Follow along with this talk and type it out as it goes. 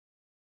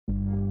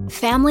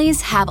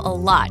Families have a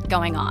lot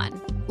going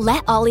on.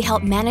 Let Ollie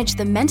help manage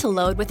the mental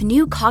load with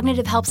new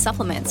cognitive help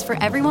supplements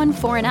for everyone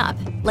 4 and up,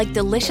 like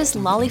delicious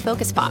Lolly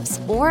Focus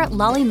Pops or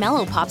Lolly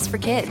Mellow Pops for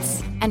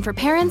kids. And for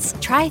parents,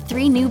 try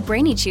 3 new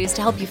Brainy Chews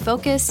to help you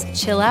focus,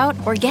 chill out,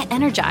 or get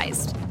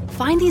energized.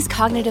 Find these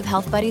cognitive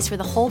health buddies for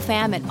the whole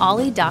fam at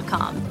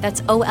ollie.com.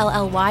 That's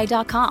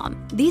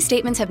OLLY.com. These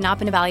statements have not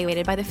been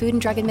evaluated by the Food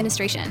and Drug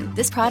Administration.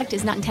 This product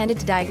is not intended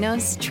to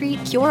diagnose,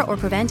 treat, cure, or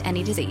prevent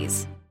any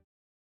disease.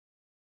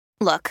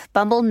 Look,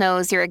 Bumble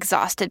knows you're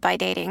exhausted by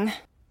dating.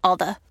 All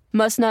the,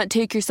 must not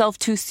take yourself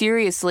too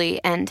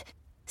seriously, and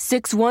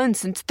 6'1"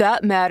 since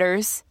that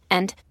matters,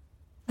 and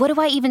what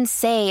do I even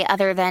say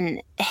other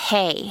than,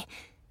 hey?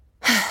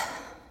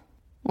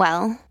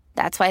 Well,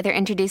 that's why they're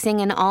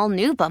introducing an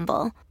all-new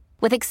Bumble,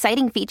 with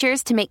exciting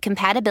features to make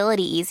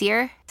compatibility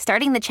easier,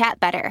 starting the chat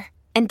better,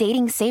 and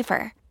dating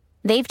safer.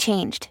 They've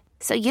changed,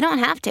 so you don't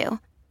have to.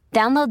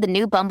 Download the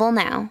new Bumble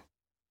now.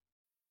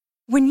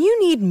 When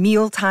you need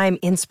mealtime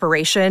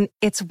inspiration,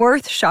 it's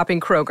worth shopping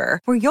Kroger,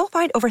 where you'll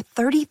find over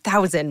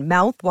 30,000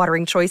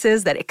 mouth-watering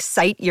choices that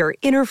excite your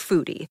inner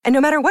foodie. And no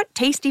matter what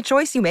tasty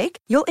choice you make,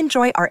 you'll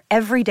enjoy our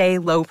everyday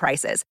low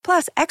prices,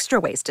 plus extra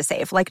ways to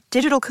save, like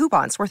digital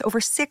coupons worth over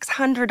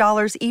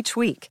 $600 each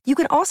week. You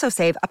can also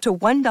save up to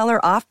 $1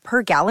 off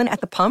per gallon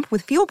at the pump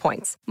with fuel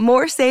points.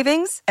 More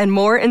savings and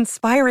more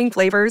inspiring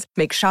flavors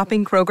make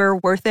shopping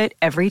Kroger worth it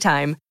every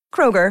time.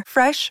 Kroger,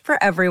 fresh for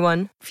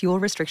everyone. Fuel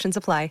restrictions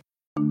apply.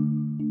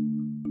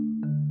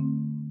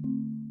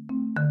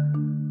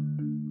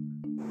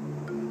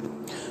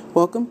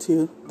 Welcome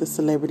to the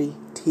Celebrity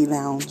Tea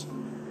Lounge.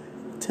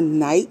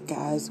 Tonight,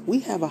 guys,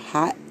 we have a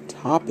hot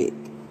topic.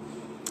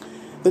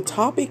 The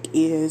topic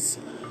is,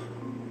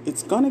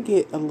 it's going to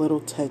get a little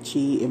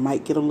touchy. It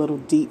might get a little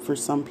deep for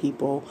some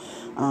people.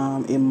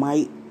 It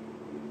might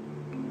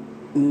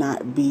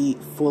not be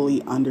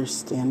fully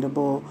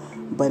understandable,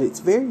 but it's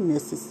very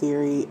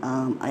necessary.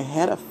 I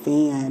had a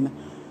fan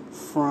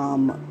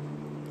from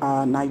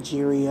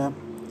Nigeria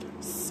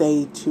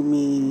say to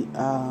me,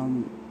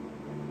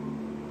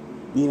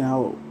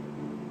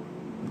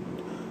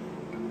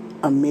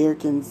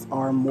 Americans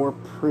are more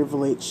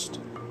privileged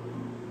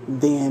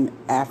than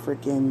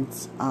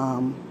Africans.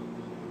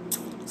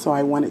 So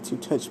I wanted to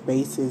touch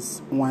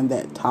bases on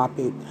that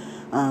topic.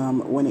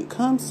 When it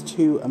comes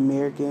to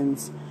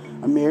Americans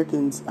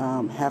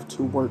have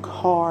to work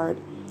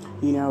hard.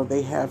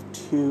 They have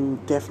to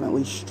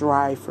definitely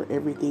strive for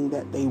everything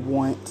that they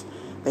want.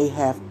 They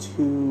have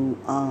to,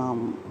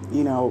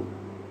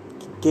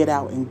 get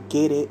out and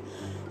get it.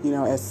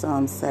 As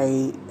some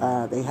say,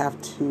 they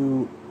have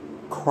to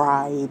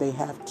cry. They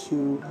have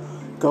to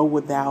go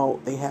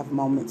without. They have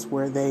moments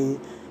where they,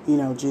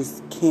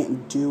 just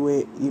can't do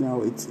it.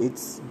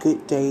 It's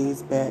good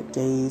days, bad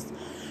days.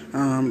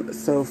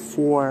 So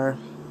for,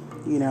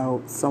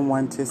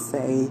 someone to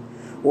say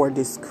or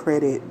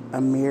discredit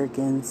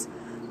Americans,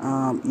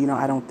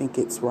 I don't think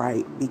it's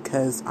right,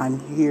 because I'm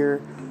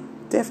here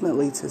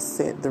definitely to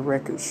set the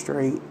record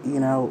straight,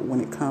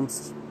 when it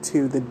comes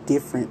to the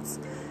difference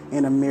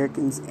in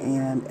Americans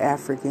and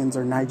Africans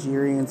or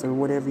Nigerians or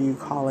whatever you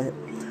call it.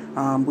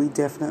 We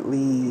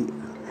definitely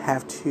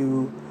have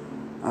to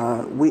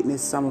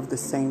witness some of the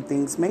same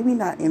things, maybe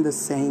not in the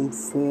same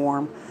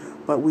form,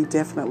 but we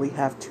definitely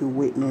have to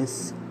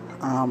witness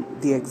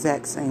the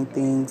exact same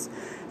things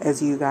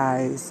as you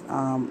guys.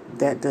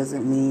 That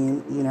doesn't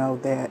mean,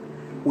 that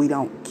we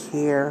don't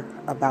care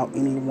about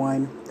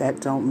anyone.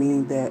 That don't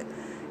mean that,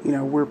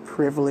 we're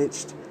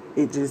privileged.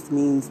 It just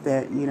means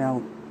that,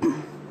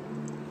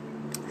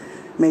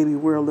 maybe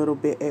we're a little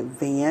bit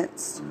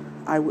advanced,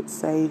 I would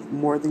say,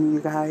 more than you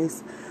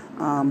guys.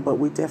 But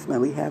we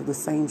definitely have the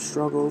same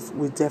struggles.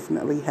 We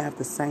definitely have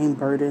the same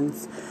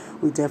burdens.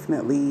 We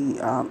definitely,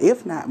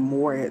 if not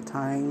more at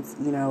times,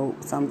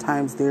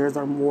 sometimes theirs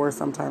are more,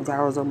 sometimes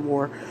ours are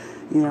more,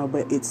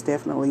 but it's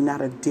definitely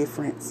not a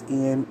difference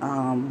in,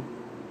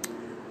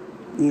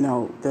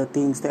 the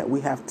things that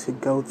we have to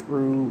go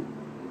through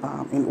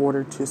in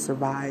order to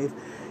survive.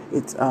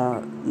 It's,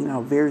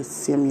 very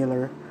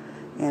similar,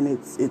 and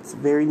it's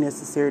very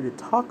necessary to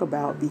talk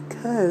about,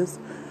 because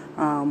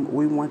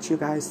we want you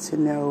guys to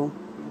know,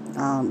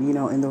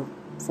 in the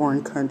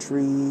foreign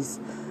countries,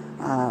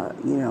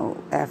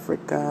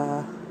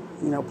 Africa,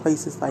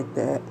 places like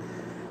that,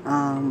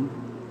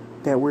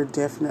 that we're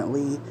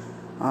definitely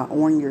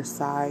on your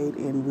side,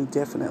 and we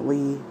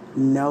definitely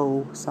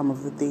know some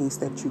of the things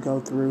that you go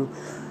through.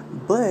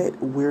 But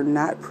we're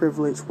not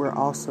privileged. We're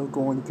also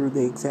going through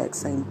the exact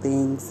same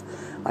things.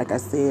 Like I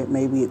said,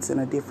 maybe it's in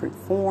a different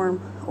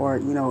form or,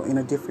 in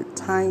a different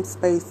time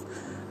space,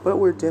 but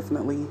we're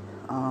definitely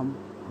going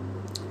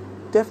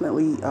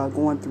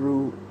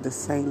through the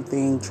same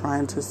thing,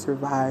 trying to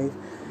survive,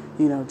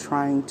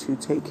 trying to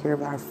take care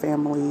of our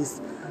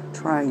families,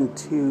 trying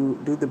to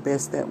do the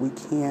best that we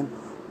can,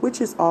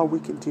 which is all we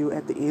can do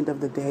at the end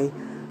of the day.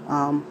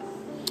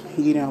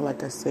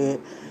 Like I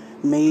said,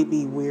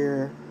 maybe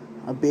we're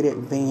a bit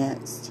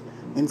advanced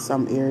in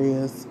some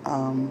areas,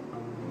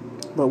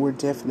 but we're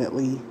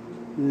definitely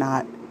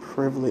not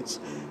privileged.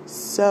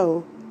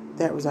 So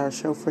that was our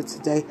show for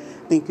today.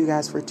 Thank you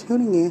guys for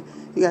tuning in.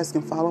 You guys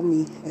can follow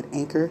me at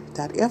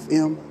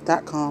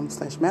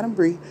anchor.fm.com/Madam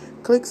Bree.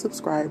 Click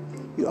subscribe.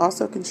 You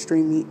also can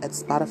stream me at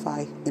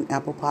Spotify and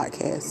Apple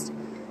Podcasts.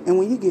 And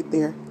when you get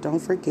there, don't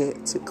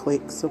forget to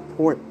click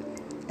support.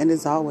 And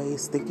as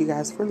always, thank you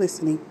guys for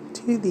listening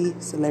to the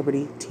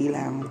Celebrity Tea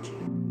Lounge.